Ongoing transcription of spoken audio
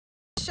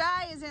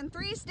Shy is in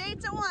 3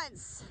 states at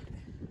once.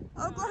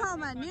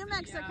 Oklahoma, New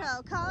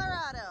Mexico,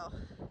 Colorado.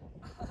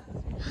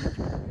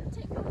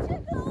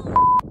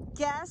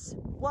 Guess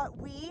what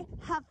we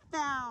have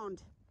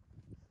found?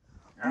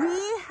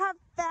 We have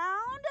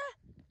found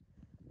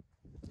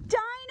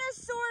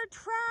dinosaur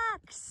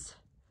tracks.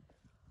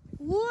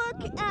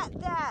 Look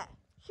at that.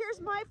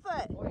 Here's my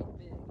foot.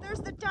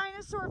 There's the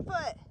dinosaur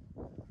foot.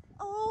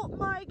 Oh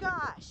my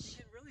gosh.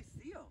 You can really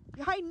see them.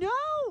 I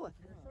know.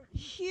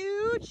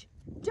 Huge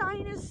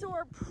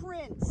dinosaur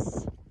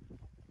prints.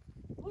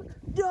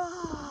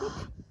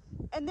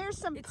 And there's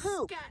some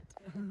poop.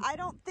 I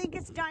don't think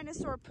it's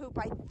dinosaur poop.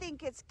 I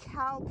think it's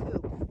cow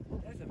poop.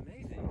 That's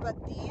amazing.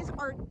 But these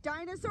are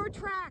dinosaur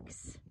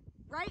tracks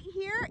right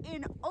here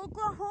in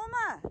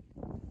Oklahoma.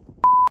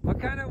 What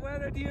kind of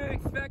weather do you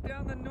expect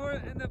down the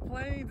north in the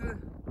plains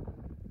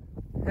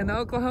in the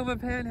Oklahoma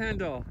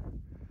Panhandle?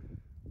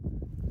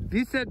 If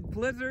you said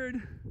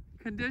blizzard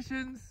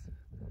conditions,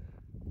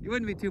 you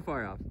wouldn't be too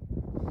far off.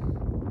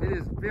 It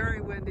is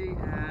very windy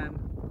and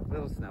a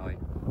little snowy.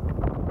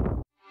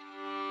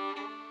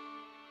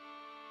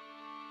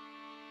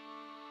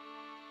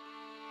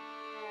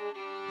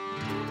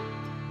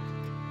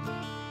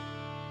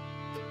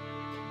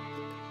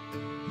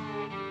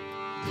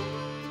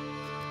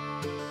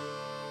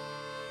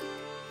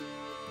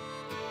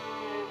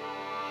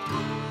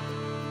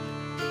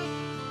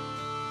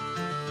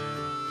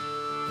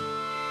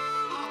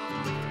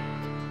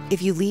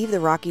 If you leave the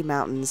Rocky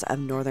Mountains of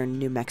northern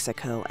New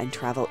Mexico and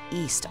travel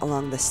east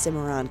along the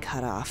Cimarron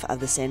cutoff of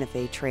the Santa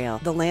Fe Trail,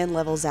 the land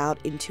levels out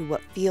into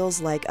what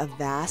feels like a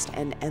vast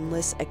and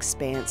endless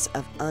expanse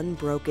of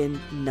unbroken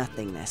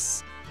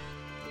nothingness.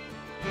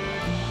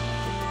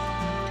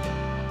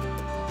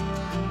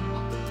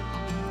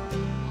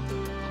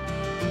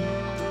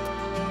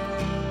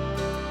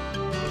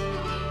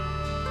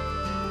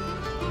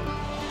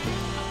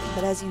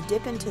 But as you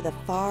dip into the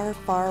far,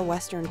 far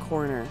western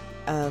corner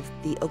of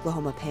the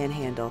Oklahoma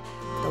Panhandle,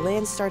 the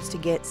land starts to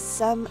get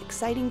some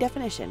exciting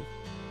definition.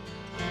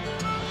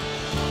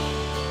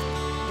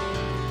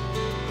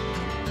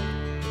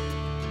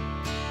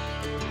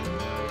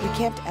 We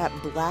camped at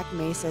Black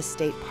Mesa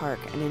State Park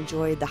and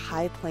enjoyed the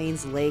High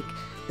Plains Lake,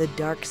 the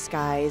dark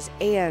skies,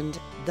 and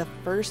the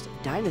first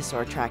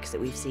dinosaur tracks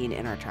that we've seen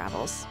in our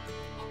travels.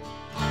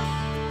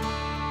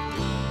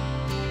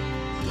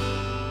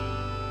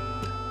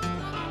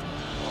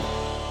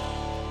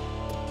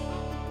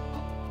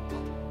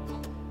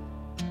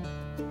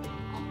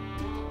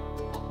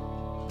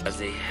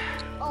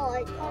 Oh,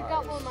 I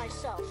got one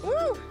myself. Woo!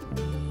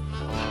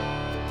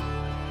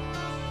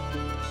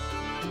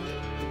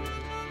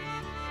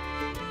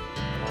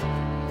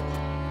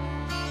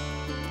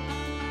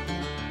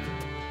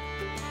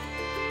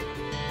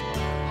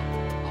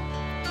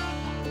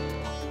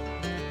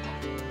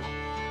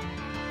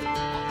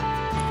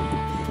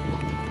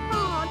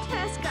 Oh,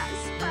 Tess got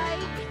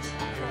spiked.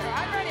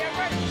 I'm ready.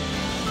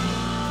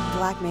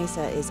 Black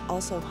Mesa is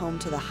also home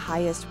to the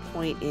highest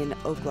point in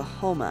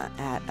Oklahoma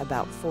at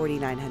about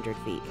 4,900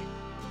 feet.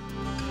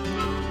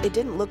 It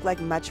didn't look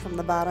like much from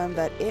the bottom,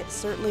 but it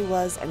certainly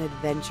was an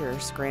adventure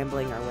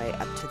scrambling our way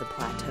up to the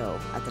plateau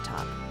at the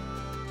top.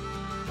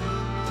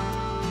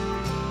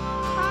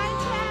 Hi,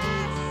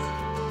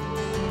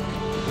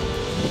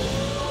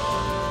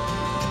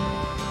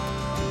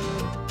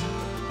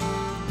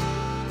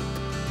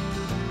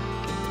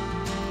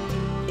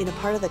 In a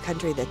part of the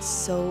country that's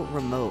so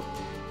remote,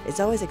 it's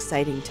always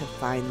exciting to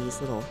find these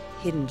little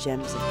hidden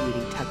gems of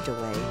beauty tucked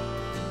away,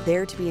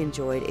 there to be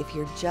enjoyed if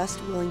you're just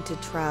willing to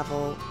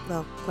travel,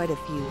 well, quite a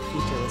few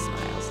featureless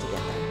miles to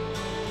get there.